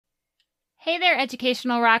Hey there,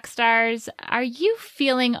 educational rock stars. Are you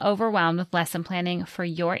feeling overwhelmed with lesson planning for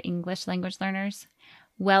your English language learners?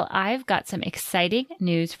 Well, I've got some exciting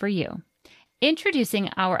news for you. Introducing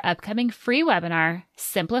our upcoming free webinar,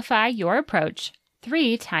 Simplify Your Approach,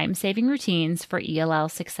 3 Time-Saving Routines for ELL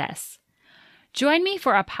Success. Join me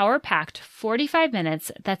for a power-packed 45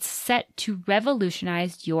 minutes that's set to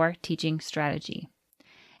revolutionize your teaching strategy.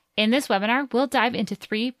 In this webinar, we'll dive into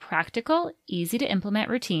 3 practical, easy-to-implement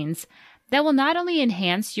routines that will not only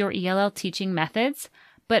enhance your ELL teaching methods,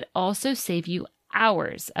 but also save you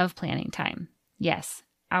hours of planning time. Yes,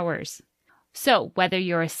 hours. So whether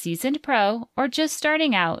you're a seasoned pro or just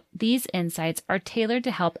starting out, these insights are tailored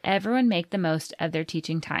to help everyone make the most of their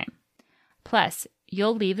teaching time. Plus,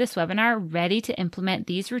 you'll leave this webinar ready to implement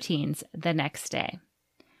these routines the next day.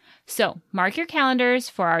 So mark your calendars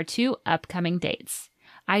for our 2 upcoming dates.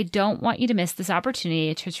 I don't want you to miss this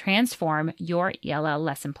opportunity to transform your ELL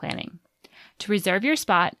lesson planning. To reserve your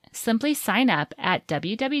spot, simply sign up at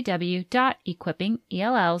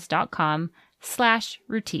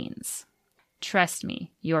www.equippingells.com/routines. Trust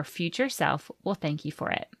me, your future self will thank you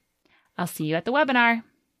for it. I'll see you at the webinar.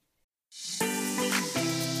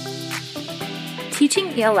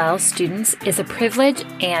 Teaching ELL students is a privilege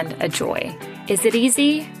and a joy. Is it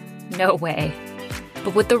easy? No way.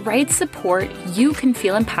 But with the right support, you can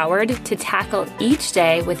feel empowered to tackle each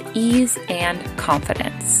day with ease and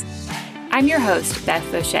confidence. I'm your host, Beth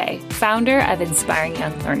Fauché, founder of Inspiring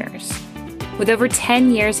Young Learners. With over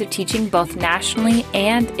 10 years of teaching both nationally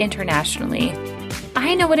and internationally,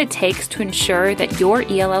 I know what it takes to ensure that your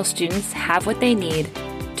ELL students have what they need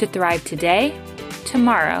to thrive today,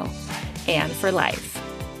 tomorrow, and for life.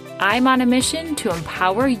 I'm on a mission to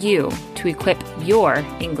empower you to equip your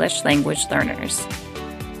English language learners.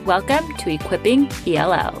 Welcome to Equipping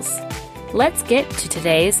ELLs. Let's get to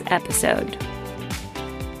today's episode.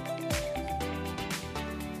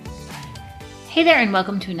 Hey there, and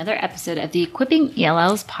welcome to another episode of the Equipping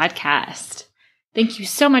ELLs podcast. Thank you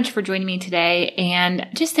so much for joining me today, and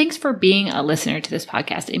just thanks for being a listener to this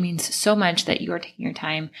podcast. It means so much that you are taking your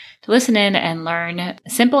time to listen in and learn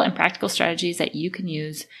simple and practical strategies that you can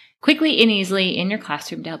use quickly and easily in your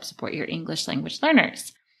classroom to help support your English language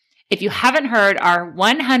learners. If you haven't heard, our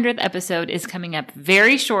 100th episode is coming up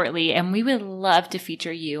very shortly, and we would love to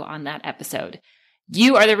feature you on that episode.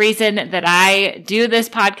 You are the reason that I do this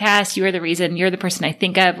podcast. You're the person I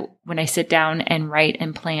think of when I sit down and write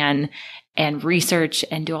and plan and research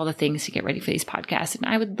and do all the things to get ready for these podcasts. And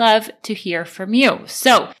I would love to hear from you.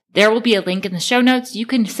 So there will be a link in the show notes. You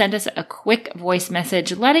can send us a quick voice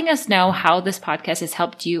message letting us know how this podcast has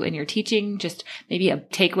helped you in your teaching, just maybe a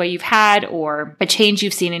takeaway you've had or a change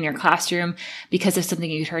you've seen in your classroom because of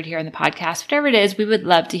something you heard here in the podcast. Whatever it is, we would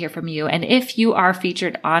love to hear from you. And if you are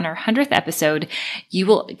featured on our 100th episode, you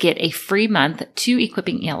will get a free month to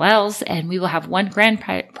Equipping ELLs, and we will have one grand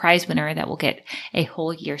prize winner that will get a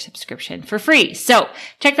whole year subscription for free. So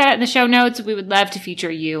check that out in the show notes. We would love to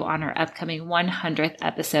feature you on our upcoming 100th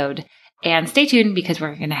episode. And stay tuned because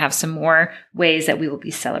we're going to have some more ways that we will be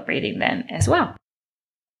celebrating then as well.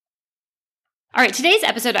 All right, today's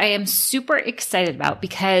episode I am super excited about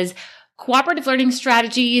because cooperative learning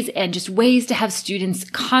strategies and just ways to have students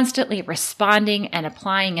constantly responding and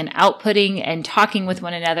applying and outputting and talking with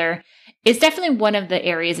one another is definitely one of the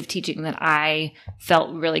areas of teaching that I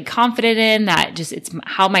felt really confident in, that just it's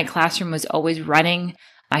how my classroom was always running.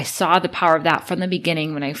 I saw the power of that from the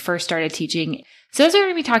beginning when I first started teaching. So as we're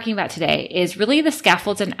going to be talking about today is really the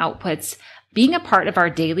scaffolds and outputs being a part of our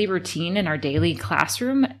daily routine and our daily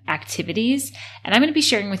classroom activities. And I'm going to be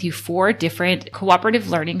sharing with you 4 different cooperative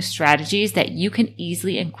learning strategies that you can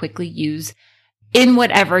easily and quickly use in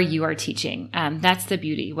whatever you are teaching. That's the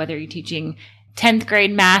beauty, whether you're teaching 10th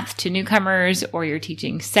grade math to newcomers or you're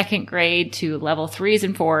teaching 2nd grade to level 3s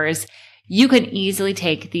and 4s. You can easily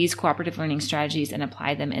take these cooperative learning strategies and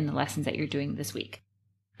apply them in the lessons that you're doing this week.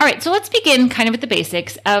 All right, so let's begin kind of with the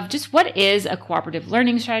basics of just what is a cooperative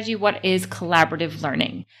learning strategy? What is collaborative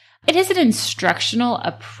learning? It is an instructional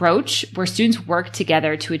approach where students work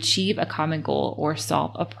together to achieve a common goal or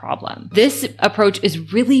solve a problem. This approach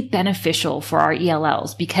is really beneficial for our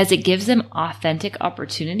ELLs because it gives them authentic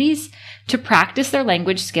opportunities to practice their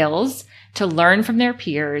language skills, to learn from their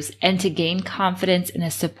peers, and to gain confidence in a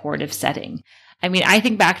supportive setting. I mean, I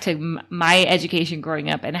think back to my education growing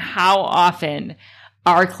up and how often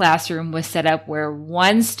our classroom was set up where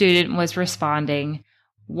one student was responding,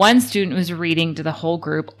 one student was reading to the whole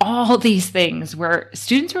group, all these things where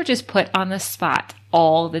students were just put on the spot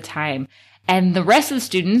all the time. And the rest of the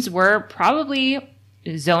students were probably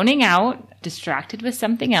zoning out, distracted with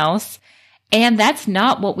something else. And that's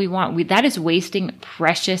not what we want. That is wasting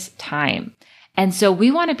precious time. And so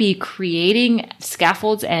we want to be creating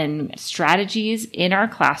scaffolds and strategies in our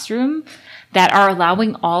classroom that are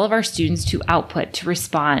allowing all of our students to output, to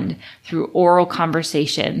respond through oral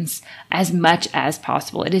conversations as much as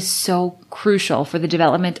possible. It is so crucial for the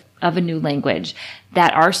development of a new language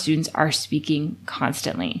that our students are speaking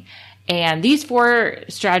constantly. And these 4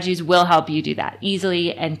 strategies will help you do that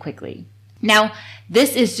easily and quickly. Now,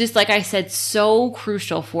 this is just, like I said, so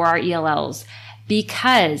crucial for our ELLs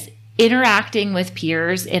because interacting with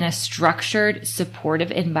peers in a structured, supportive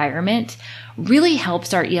environment really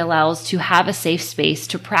helps our ELLs to have a safe space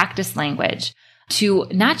to practice language, to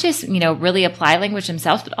not just, really apply language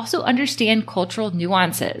themselves, but also understand cultural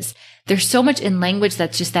nuances. There's so much in language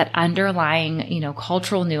that's just that underlying,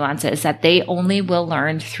 cultural nuances that they only will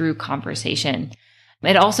learn through conversation.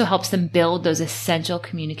 It also helps them build those essential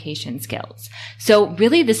communication skills. So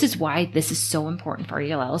really, this is why this is so important for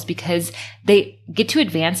ELLs, because they get to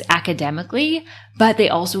advance academically, but they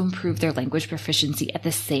also improve their language proficiency at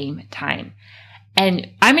the same time. And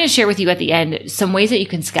I'm going to share with you at the end some ways that you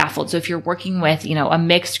can scaffold. So if you're working with, a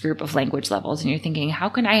mixed group of language levels and you're thinking, how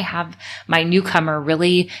can I have my newcomer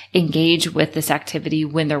really engage with this activity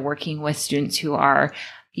when they're working with students who are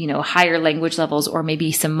higher language levels, or maybe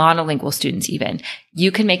some monolingual students even,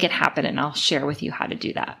 you can make it happen. And I'll share with you how to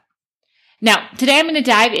do that. Now, today I'm going to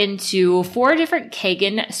dive into 4 different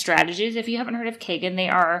Kagan strategies. If you haven't heard of Kagan, they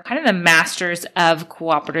are kind of the masters of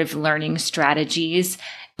cooperative learning strategies.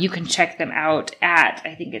 You can check them out at,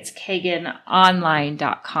 I think it's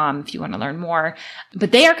kaganonline.com if you want to learn more.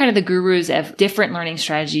 But they are kind of the gurus of different learning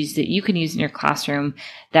strategies that you can use in your classroom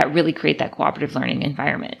that really create that cooperative learning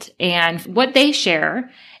environment. And what they share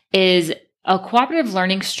is a cooperative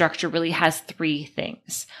learning structure really has 3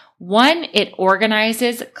 things. 1, it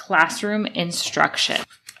organizes classroom instruction.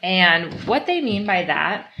 And what they mean by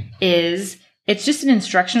that is it's just an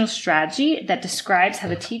instructional strategy that describes how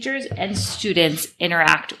the teachers and students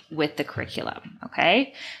interact with the curriculum.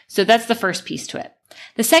 Okay. So that's the first piece to it.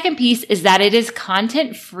 The second piece is that it is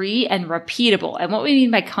content free and repeatable. And what we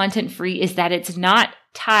mean by content free is that it's not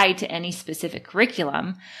tied to any specific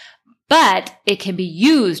curriculum, but it can be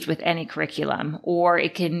used with any curriculum, or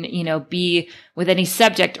it can, be with any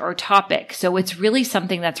subject or topic. So it's really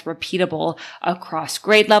something that's repeatable across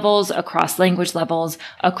grade levels, across language levels,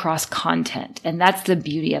 across content. And that's the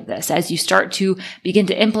beauty of this. As you start to begin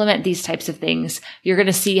to implement these types of things, you're going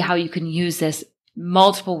to see how you can use this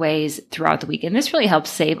multiple ways throughout the week. And this really helps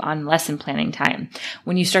save on lesson planning time.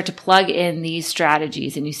 When you start to plug in these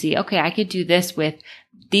strategies and you see, okay, I could do this with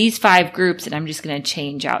these 5 groups, and I'm just going to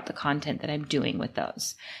change out the content that I'm doing with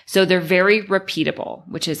those. So they're very repeatable,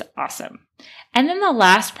 which is awesome. And then the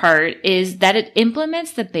last part is that it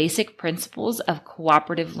implements the basic principles of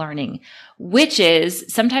cooperative learning, which is,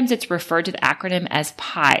 sometimes it's referred to the acronym as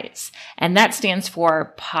PIES. And that stands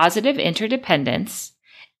for positive interdependence,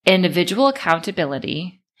 individual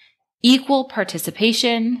accountability, equal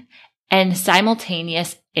participation, and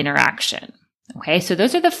simultaneous interaction. Okay, so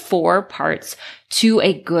those are the 4 parts to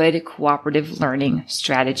a good cooperative learning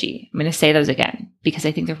strategy. I'm going to say those again because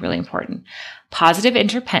I think they're really important. Positive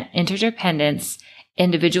interdependence,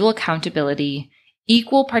 individual accountability,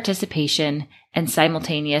 equal participation, and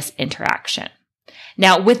simultaneous interaction.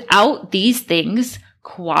 Now, without these things,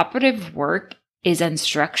 cooperative work is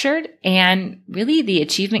unstructured, and really the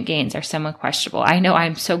achievement gains are somewhat questionable. I know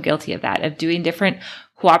I'm so guilty of that, of doing different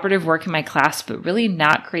cooperative work in my class, but really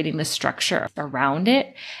not creating the structure around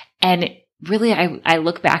it. And really, I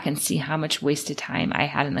look back and see how much wasted time I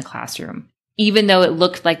had in the classroom. Even though it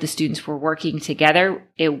looked like the students were working together,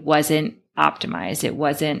 it wasn't optimized. It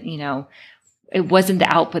wasn't, it wasn't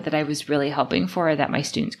the output that I was really hoping for or that my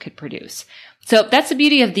students could produce. So that's the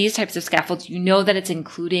beauty of these types of scaffolds. You know that it's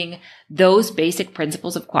including those basic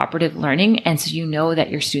principles of cooperative learning. And so you know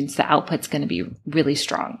that your students, the output's going to be really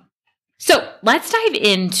strong. So let's dive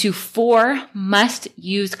into 4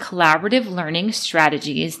 must-use collaborative learning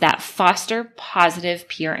strategies that foster positive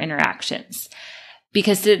peer interactions.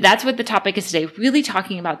 Because that's what the topic is today, really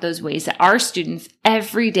talking about those ways that our students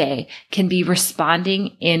every day can be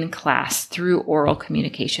responding in class through oral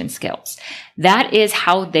communication skills. That is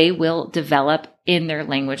how they will develop in their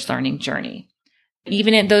language learning journey.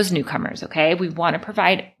 Even in those newcomers, okay? We want to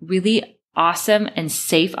provide really awesome and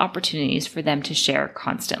safe opportunities for them to share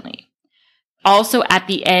constantly. Also, at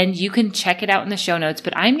the end, you can check it out in the show notes,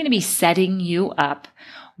 but I'm going to be setting you up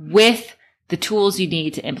with the tools you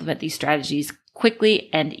need to implement these strategies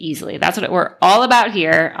quickly and easily. That's what we're all about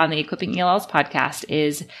here on the Equipping ELLs podcast,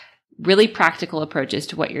 is really practical approaches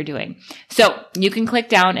to what you're doing. So you can click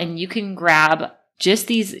down and you can grab just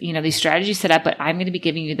these strategies set up, but I'm going to be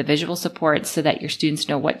giving you the visual support so that your students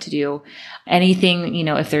know what to do. Anything,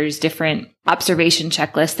 if there's different observation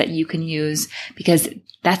checklists that you can use, because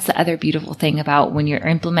that's the other beautiful thing about when you're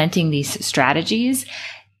implementing these strategies.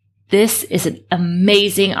 This is an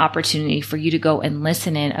amazing opportunity for you to go and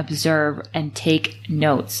listen in, observe, and take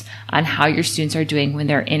notes on how your students are doing when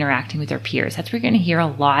they're interacting with their peers. That's where you're going to hear a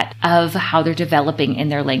lot of how they're developing in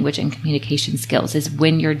their language and communication skills, is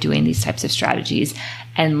when you're doing these types of strategies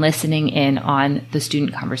and listening in on the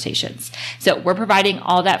student conversations. So we're providing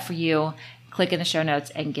all that for you. Click in the show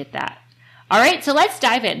notes and get that. All right, so let's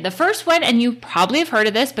dive in. The first one, and you probably have heard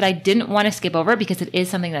of this, but I didn't want to skip over it because it is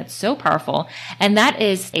something that's so powerful, and that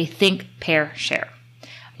is a think, pair, share.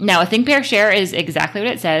 Now, a think, pair, share is exactly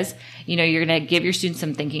what it says. You're going to give your students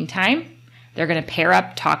some thinking time. They're going to pair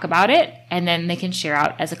up, talk about it, and then they can share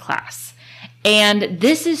out as a class. And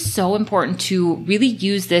this is so important to really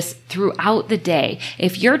use this throughout the day.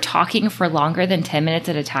 If you're talking for longer than 10 minutes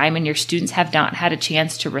at a time and your students have not had a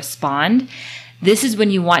chance to respond, this is when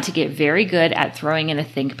you want to get very good at throwing in a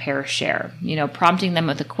think, pair, share. Prompting them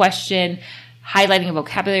with a question, highlighting a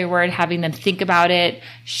vocabulary word, having them think about it,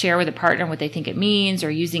 share with a partner what they think it means, or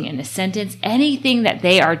using it in a sentence, anything that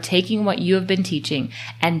they are taking what you have been teaching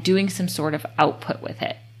and doing some sort of output with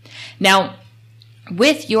it. Now,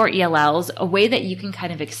 with your ELLs, a way that you can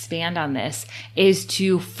kind of expand on this is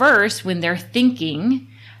to first, when they're thinking,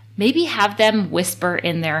 maybe have them whisper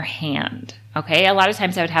in their hand. Okay, a lot of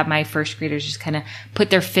times I would have my first graders just kind of put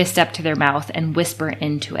their fist up to their mouth and whisper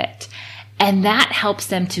into it. And that helps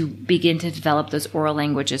them to begin to develop those oral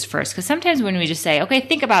languages first. Because sometimes when we just say, okay,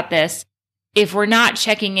 think about this, if we're not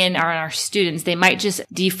checking in on our students, they might just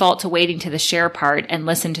default to waiting to the share part and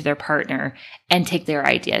listen to their partner and take their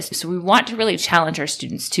ideas. So we want to really challenge our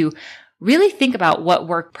students to really think about what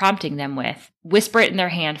we're prompting them with. Whisper it in their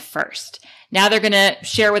hand first. Now they're going to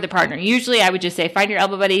share with a partner. Usually I would just say, find your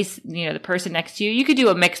elbow buddies, the person next to you. You could do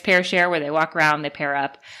a mixed pair share where they walk around, they pair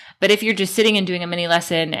up. But if you're just sitting and doing a mini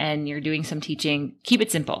lesson and you're doing some teaching, keep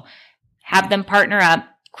it simple. Have them partner up,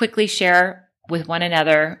 quickly share with one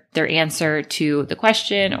another their answer to the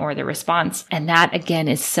question or the response. And that, again,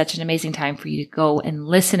 is such an amazing time for you to go and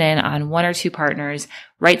listen in on one or two partners,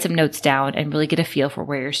 write some notes down, and really get a feel for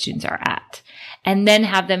where your students are at. And then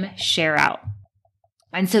have them share out.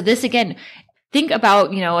 And so this, again, think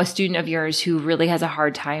about, a student of yours who really has a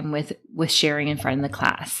hard time with sharing in front of the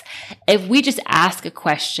class. If we just ask a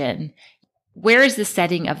question, where is the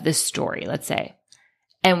setting of this story, let's say,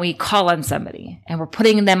 and we call on somebody and we're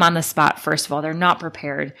putting them on the spot, first of all, they're not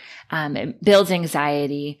prepared. It builds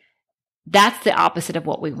anxiety. That's the opposite of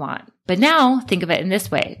what we want. But now think of it in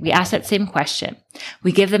this way. We ask that same question.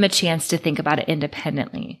 We give them a chance to think about it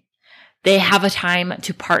independently. They have a time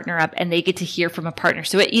to partner up and they get to hear from a partner.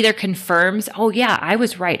 So it either confirms, oh yeah, I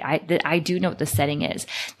was right. I do know what the setting is.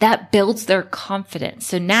 That builds their confidence.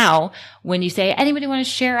 So now when you say, anybody want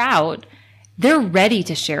to share out, they're ready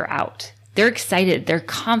to share out. They're excited. They're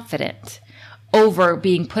confident over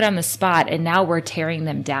being put on the spot. And now we're tearing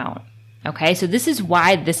them down. Okay, so this is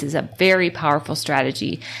why this is a very powerful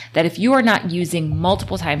strategy that if you are not using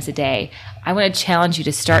multiple times a day, I want to challenge you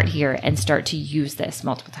to start here and start to use this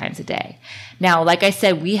multiple times a day. Now, like I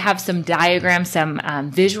said, we have some diagrams, some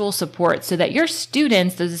visual support so that your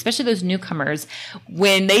students, especially those newcomers,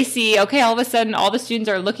 when they see, okay, all of a sudden all the students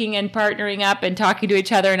are looking and partnering up and talking to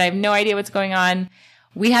each other and I have no idea what's going on.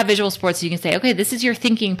 We have visual support so you can say, okay, this is your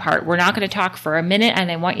thinking part. We're not going to talk for a minute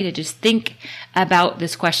and I want you to just think about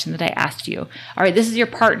this question that I asked you. All right, this is your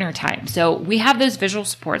partner time. So we have those visual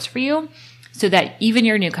supports for you so that even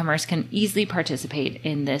your newcomers can easily participate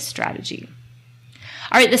in this strategy.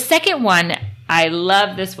 All right, the second one, I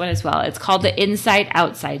love this one as well. It's called the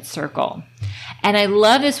inside-outside circle. And I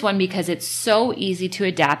love this one because it's so easy to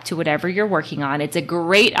adapt to whatever you're working on. It's a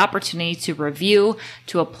great opportunity to review,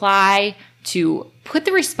 to apply, to put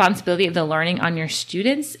the responsibility of the learning on your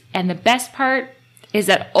students. And the best part is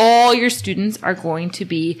that all your students are going to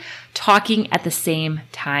be talking at the same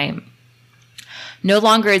time. No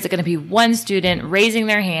longer is it going to be one student raising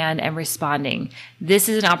their hand and responding. This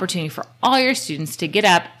is an opportunity for all your students to get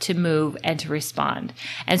up, to move, and to respond.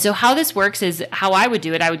 And so how this works is how I would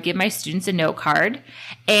do it. I would give my students a note card.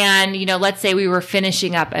 And, let's say we were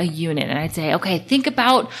finishing up a unit. And I'd say, okay, think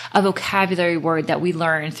about a vocabulary word that we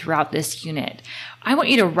learned throughout this unit. I want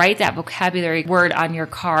you to write that vocabulary word on your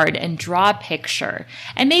card and draw a picture.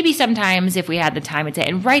 And maybe sometimes if we had the time, I'd say,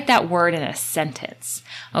 and write that word in a sentence.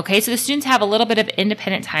 Okay, so the students have a little bit of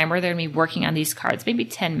independent time where they're going to be working on these cards, maybe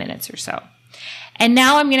 10 minutes or so. And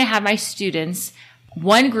now I'm going to have my students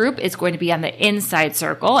One group is going to be on the inside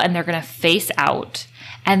circle and they're going to face out.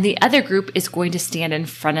 And the other group is going to stand in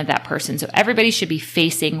front of that person. So everybody should be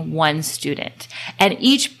facing one student. And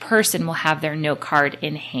each person will have their note card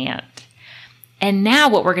in hand. And now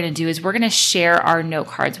what we're going to do is we're going to share our note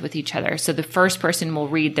cards with each other. So the first person will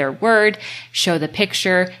read their word, show the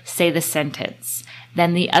picture, say the sentence.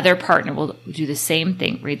 Then the other partner will do the same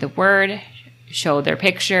thing, read the word, show their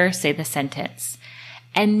picture, say the sentence.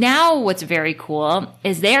 And now what's very cool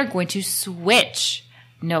is they are going to switch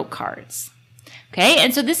note cards. Okay,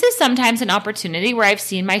 and so this is sometimes an opportunity where I've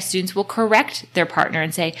seen my students will correct their partner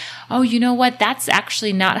and say, oh, you know what? That's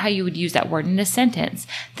actually not how you would use that word in a sentence.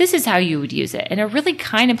 This is how you would use it in a really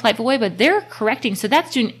kind and polite way, but they're correcting. So that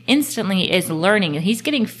student instantly is learning and he's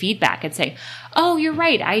getting feedback and saying, oh, you're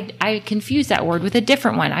right. I confused that word with a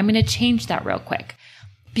different one. I'm going to change that real quick.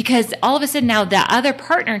 Because all of a sudden now the other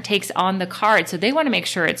partner takes on the card. So they want to make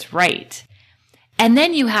sure it's right. And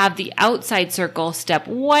then you have the outside circle step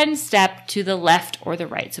one step to the left or the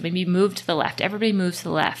right. So maybe move to the left. Everybody moves to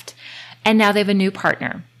the left. And now they have a new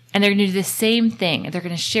partner. And they're going to do the same thing. They're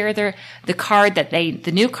going to share the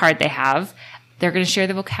new card they have. They're going to share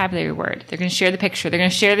the vocabulary word. They're going to share the picture. They're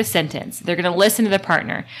going to share the sentence. They're going to listen to the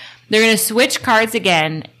partner. They're going to switch cards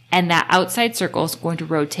again. And that outside circle is going to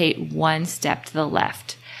rotate one step to the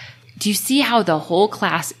left. Do you see how the whole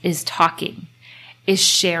class is talking, is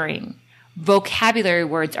sharing? Vocabulary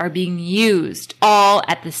words are being used all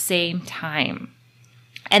at the same time.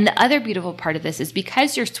 And the other beautiful part of this is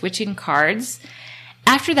because you're switching cards,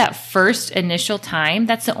 after that first initial time,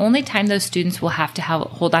 that's the only time those students will have to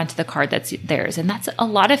hold on to the card that's theirs. And that's a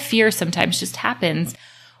lot of fear sometimes just happens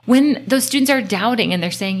when those students are doubting and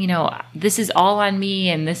they're saying, this is all on me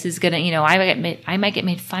and this is going to, I might get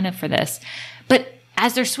made fun of for this. But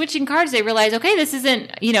as they're switching cards, they realize, okay, this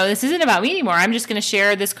isn't about me anymore. I'm just going to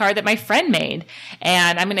share this card that my friend made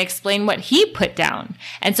and I'm going to explain what he put down.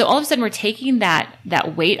 And so all of a sudden we're taking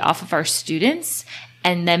that weight off of our students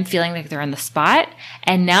and them feeling like they're on the spot.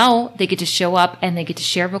 And now they get to show up and they get to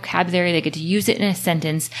share vocabulary. They get to use it in a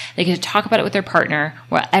sentence. They get to talk about it with their partner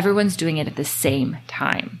while everyone's doing it at the same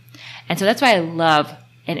time. And so that's why I love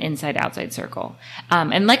an inside-outside circle.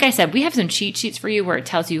 And like I said, we have some cheat sheets for you where it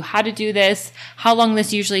tells you how to do this, how long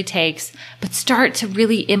this usually takes, but start to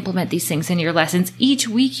really implement these things in your lessons. Each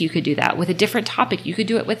week you could do that with a different topic. You could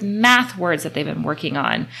do it with math words that they've been working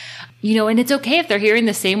on. And it's okay if they're hearing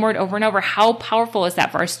the same word over and over. How powerful is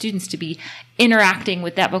that for our students to be interacting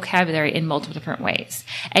with that vocabulary in multiple different ways?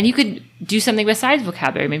 And you could do something besides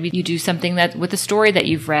vocabulary. Maybe you do something that with a story that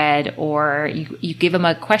you've read, or you give them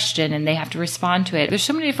a question and they have to respond to it. There's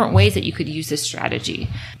so many different ways that you could use this strategy.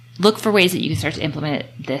 Look for ways that you can start to implement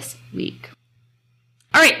it this week.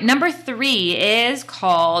 All right, number 3 is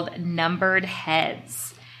called numbered heads.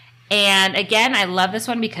 And again, I love this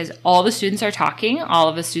one because all the students are talking. All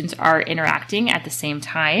of the students are interacting at the same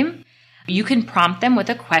time. You can prompt them with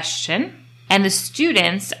a question, and the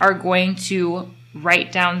students are going to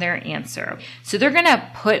write down their answer. So they're going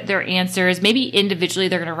to put their answers, maybe individually,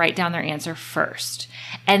 they're going to write down their answer first.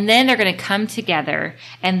 And then they're going to come together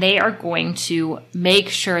and they are going to make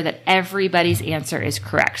sure that everybody's answer is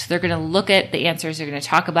correct. So they're going to look at the answers, they're going to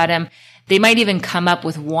talk about them. They might even come up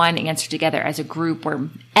with one answer together as a group where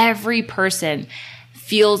every person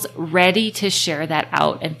feels ready to share that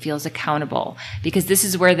out and feels accountable, because this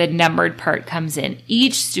is where the numbered part comes in.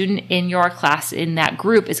 Each student in your class in that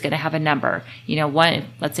group is going to have a number.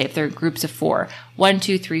 Let's say if they're groups of 4, 1,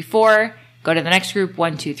 2, 3, 4, go to the next group,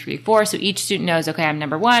 1, 2, 3, 4. So each student knows, okay, I'm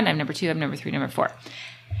number 1, I'm number 2, I'm number 3, number 4.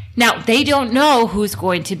 Now, they don't know who's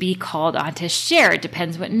going to be called on to share. It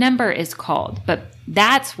depends what number is called. But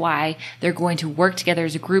that's why they're going to work together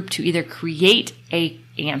as a group to either create an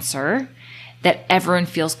answer that everyone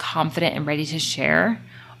feels confident and ready to share,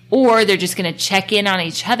 or they're just going to check in on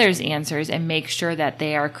each other's answers and make sure that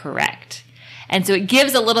they are correct. And so it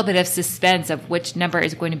gives a little bit of suspense of which number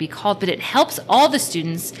is going to be called, but it helps all the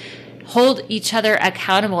students hold each other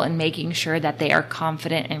accountable in making sure that they are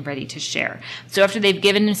confident and ready to share. So after they've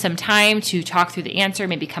given some time to talk through the answer,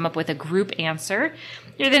 maybe come up with a group answer,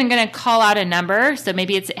 you're then going to call out a number. So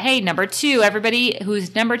maybe it's, hey, number 2, everybody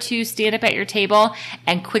who's number 2, stand up at your table,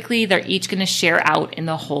 and quickly they're each going to share out in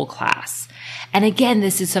the whole class. And again,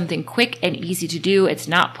 this is something quick and easy to do. It's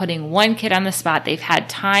not putting one kid on the spot. They've had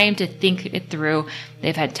time to think it through.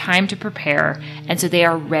 They've had time to prepare. And so they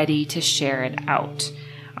are ready to share it out.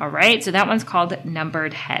 All right, so that one's called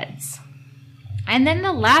numbered heads. And then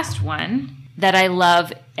the last one that I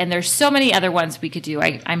love, and there's so many other ones we could do.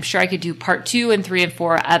 I'm sure I could do part 2 and 3 and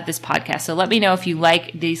 4 of this podcast. So let me know if you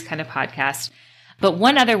like these kind of podcasts. But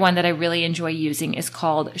one other one that I really enjoy using is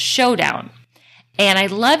called Showdown. And I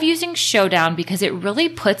love using Showdown because it really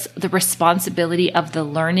puts the responsibility of the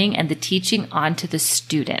learning and the teaching onto the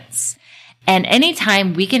students. And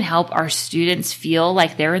anytime we can help our students feel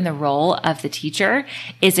like they're in the role of the teacher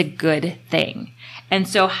is a good thing. And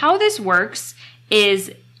so how this works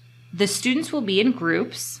is the students will be in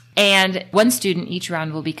groups and one student each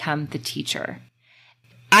round will become the teacher.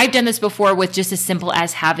 I've done this before with just as simple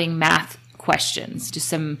as having math questions, just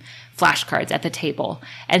some flashcards at the table.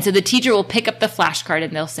 And so the teacher will pick up the flashcard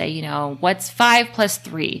and they'll say, what's 5 plus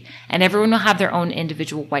 3? And everyone will have their own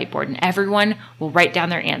individual whiteboard and everyone will write down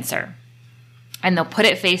their answer. And they'll put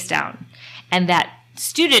it face down. And that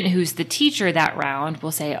student who's the teacher that round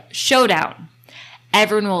will say, Showdown.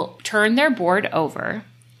 Everyone will turn their board over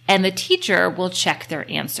and the teacher will check their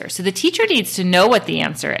answer. So the teacher needs to know what the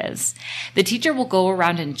answer is. The teacher will go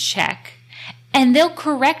around and check, and they'll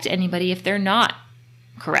correct anybody if they're not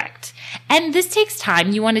correct. And this takes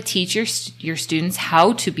time. You want to teach your students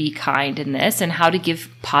how to be kind in this and how to give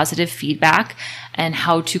positive feedback and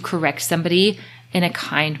how to correct somebody in a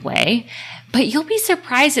kind way. But you'll be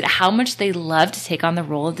surprised at how much they love to take on the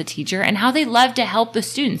role of the teacher and how they love to help the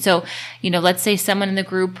student. So, let's say someone in the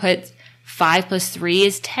group put 5 plus 3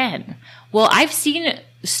 is 10. Well, I've seen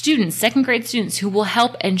students, second grade students, who will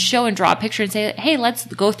help and show and draw a picture and say, hey, let's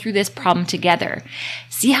go through this problem together.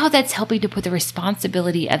 See how that's helping to put the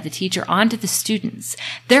responsibility of the teacher onto the students.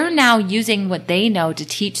 They're now using what they know to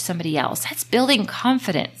teach somebody else. That's building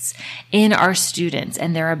confidence in our students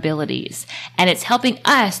and their abilities. And it's helping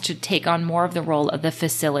us to take on more of the role of the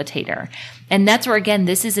facilitator. And that's where, again,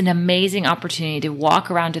 this is an amazing opportunity to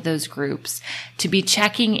walk around to those groups, to be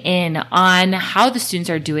checking in on how the students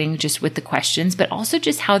are doing just with the questions, but also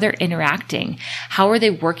just how they're interacting. How are they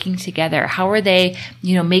working together? How are they,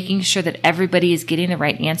 making sure that everybody is getting the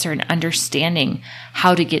right answer and understanding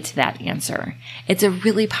how to get to that answer? It's a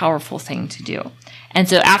really powerful thing to do. And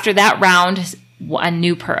so after that round, a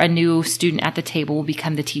new student at the table will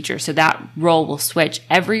become the teacher. So that role will switch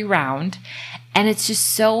every round. And it's just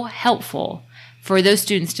so helpful for those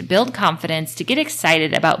students to build confidence, to get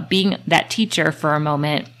excited about being that teacher for a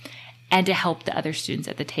moment, and to help the other students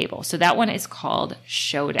at the table. So that one is called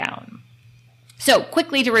Showdown. So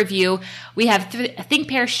quickly to review, we have Think,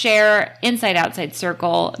 Pair, Share, Inside, Outside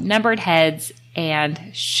Circle, Numbered Heads, and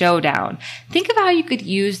Showdown. Think of how you could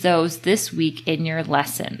use those this week in your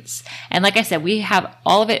lessons. And like I said, we have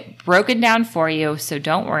all of it broken down for you, so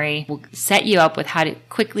don't worry. We'll set you up with how to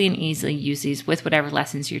quickly and easily use these with whatever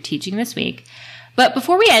lessons you're teaching this week. But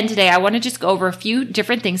before we end today, I want to just go over a few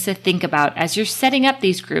different things to think about as you're setting up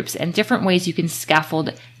these groups and different ways you can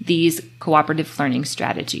scaffold these cooperative learning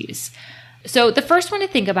strategies. So the first one to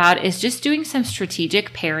think about is just doing some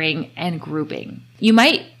strategic pairing and grouping. You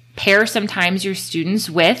might pair sometimes your students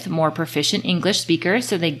with more proficient English speakers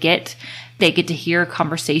so they get to hear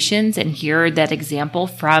conversations and hear that example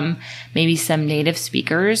from maybe some native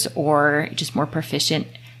speakers or just more proficient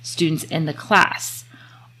students in the class.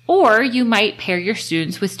 Or you might pair your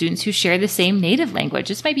students with students who share the same native language.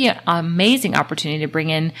 This might be an amazing opportunity to bring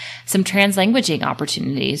in some translanguaging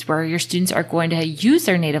opportunities where your students are going to use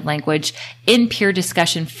their native language in peer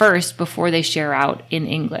discussion first before they share out in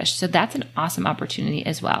English. So that's an awesome opportunity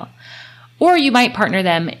as well. Or you might partner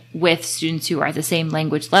them with students who are at the same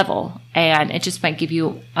language level, and it just might give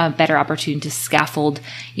you a better opportunity to scaffold,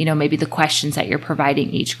 maybe the questions that you're providing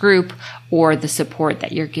each group or the support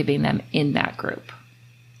that you're giving them in that group.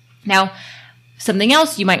 Now, something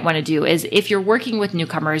else you might want to do is if you're working with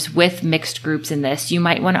newcomers with mixed groups in this, you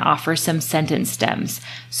might want to offer some sentence stems.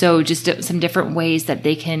 So just some different ways that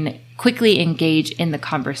they can quickly engage in the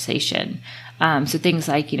conversation. So things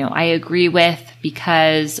like, I agree with,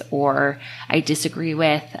 because, or I disagree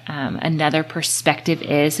with, another perspective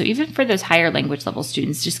is. So even for those higher language level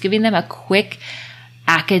students, just giving them a quick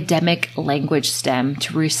academic language stem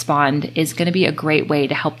to respond is going to be a great way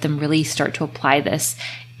to help them really start to apply this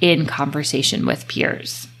in conversation with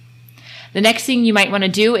peers. The next thing you might want to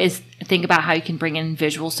do is think about how you can bring in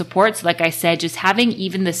visual support. So like I said, just having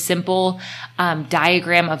even the simple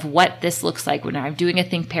diagram of what this looks like when I'm doing a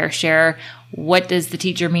think, pair, share. What does the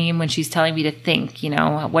teacher mean when she's telling me to think?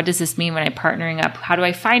 What does this mean when I'm partnering up? How do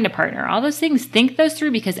I find a partner? All those things, think those through,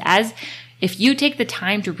 because if you take the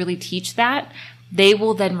time to really teach that, they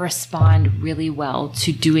will then respond really well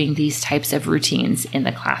to doing these types of routines in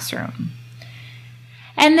the classroom.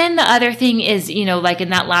 And then the other thing is, like in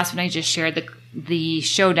that last one I just shared, the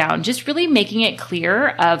showdown, just really making it clear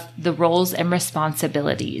of the roles and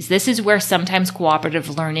responsibilities. This is where sometimes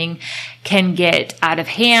cooperative learning can get out of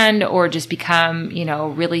hand or just become,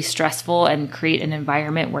 really stressful and create an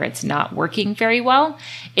environment where it's not working very well,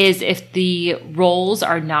 is if the roles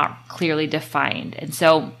are not clearly defined. And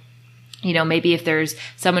so, maybe if there's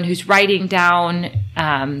someone who's writing down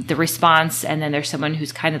the response, and then there's someone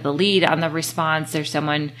who's kind of the lead on the response, there's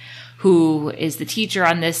someone who is the teacher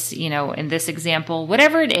on this, in this example,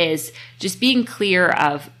 whatever it is, just being clear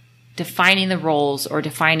of defining the roles or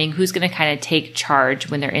defining who's going to kind of take charge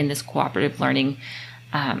when they're in this cooperative learning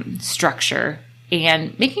structure,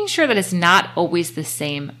 and making sure that it's not always the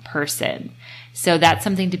same person. So that's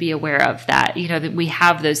something to be aware of, that, that we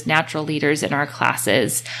have those natural leaders in our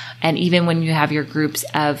classes. And even when you have your groups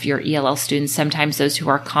of your ELL students, sometimes those who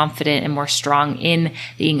are confident and more strong in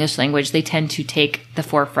the English language, they tend to take the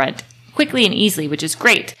forefront quickly and easily, which is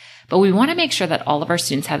great. But we want to make sure that all of our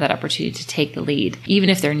students have that opportunity to take the lead. Even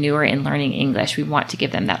if they're newer in learning English, we want to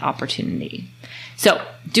give them that opportunity. So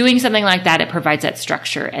doing something like that, it provides that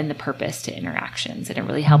structure and the purpose to interactions, and it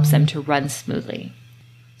really helps them to run smoothly.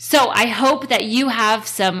 So I hope that you have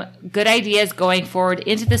some good ideas going forward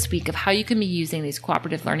into this week of how you can be using these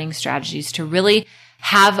cooperative learning strategies to really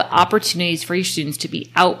have opportunities for your students to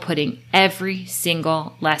be outputting every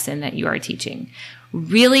single lesson that you are teaching.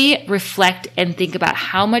 Really reflect and think about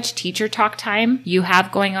how much teacher talk time you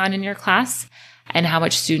have going on in your class and how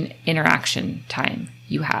much student interaction time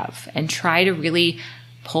you have, and try to really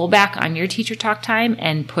pull back on your teacher talk time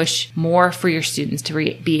and push more for your students to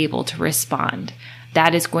be able to respond.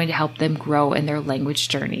 That is going to help them grow in their language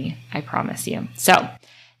journey, I promise you. So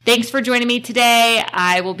thanks for joining me today.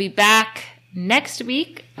 I will be back next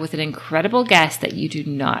week with an incredible guest that you do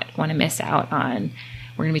not want to miss out on.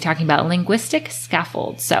 We're going to be talking about linguistic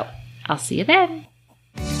scaffolds. So I'll see you then.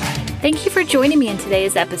 Thank you for joining me in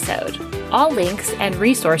today's episode. All links and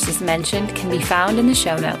resources mentioned can be found in the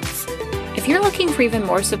show notes. If you're looking for even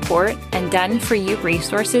more support and done-for-you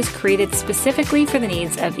resources created specifically for the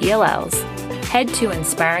needs of ELLs, head to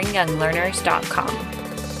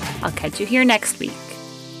inspiringyounglearners.com. I'll catch you here next week.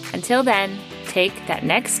 Until then, take that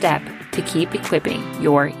next step to keep equipping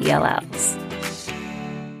your ELLs.